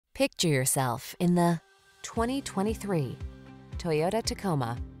Picture yourself in the 2023 Toyota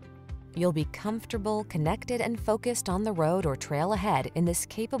Tacoma. You'll be comfortable, connected, and focused on the road or trail ahead in this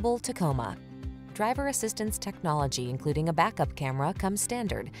capable Tacoma. Driver assistance technology, including a backup camera, comes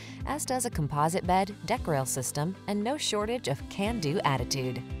standard, as does a composite bed, deck rail system, and no shortage of can-do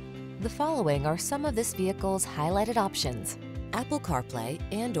attitude. The following are some of this vehicle's highlighted options: Apple CarPlay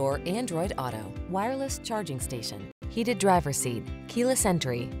and/or Android Auto, wireless charging station, heated driver's seat, keyless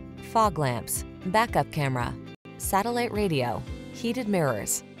entry, fog lamps, backup camera, satellite radio, heated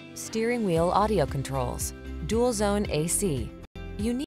mirrors, steering wheel audio controls, dual zone AC. You need